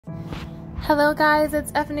Hello guys,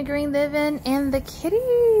 it's Effin' Green Living and the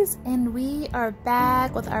kitties, and we are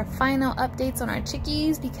back with our final updates on our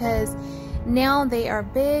chickies because now they are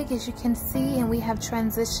big, as you can see, and we have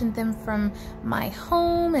transitioned them from my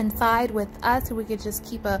home inside with us so we could just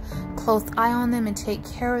keep a close eye on them and take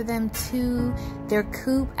care of them to their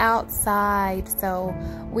coop outside. So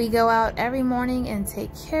we go out every morning and take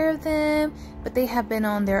care of them, but they have been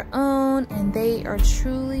on their own and they are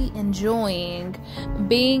truly enjoying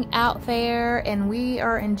being out there, and we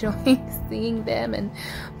are enjoying seeing them and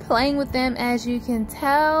playing with them, as you can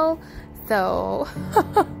tell. So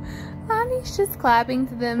Honey's just clapping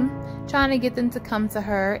to them, trying to get them to come to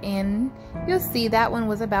her, and you'll see that one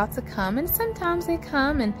was about to come, and sometimes they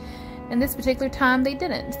come, and this particular time they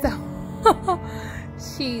didn't. So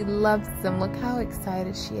she loves them. Look how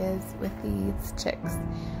excited she is with these chicks.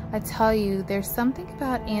 I tell you, there's something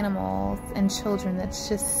about animals and children that's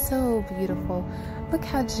just so beautiful. Look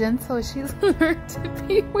how gentle she's learned to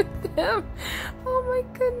be with them. Oh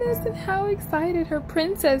my goodness, and how excited her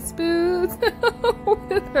princess boots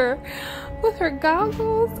with her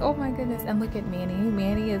goggles. Oh my goodness, and look at Manny.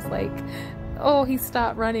 Manny is like, oh, he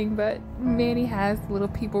stopped running, but Manny has little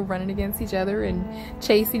people running against each other and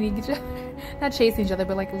chasing each other. Not chasing each other,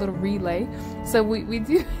 but like a little relay. So we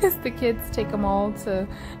do is the kids take them all to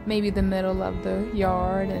maybe the middle of the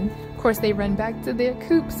yard, and of course they run back to their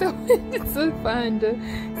coop. So it's so fun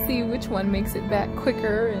to see which one makes it back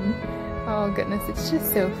quicker, and oh goodness, it's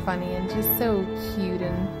just so funny and just so cute,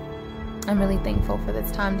 and I'm really thankful for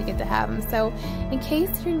this time to get to have them. So in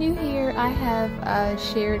case you're new here, I have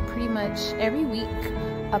shared pretty much every week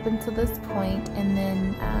up until this point, and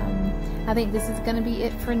then I think this is going to be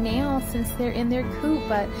it for now since they're in their coop.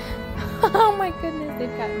 But oh my goodness,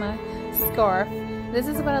 they've got my scarf. This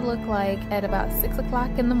is what I look like at about 6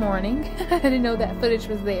 o'clock in the morning. I didn't know that footage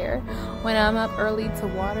was there, when I'm up early to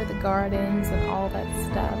water the gardens and all that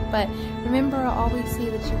stuff. But remember, I always say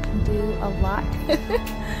that you can do a lot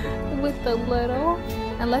with the little.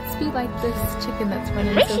 And let's be like this chicken that's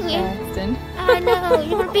running so fast. And I know,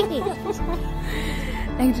 you were beating.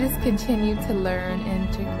 I just continue to learn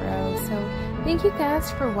and to grow. So thank you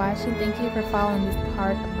guys for watching. Thank you for following this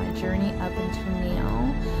part of my journey up until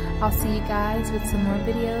now. I'll see you guys with some more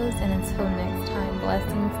videos, and until next time,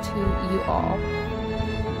 blessings to you all.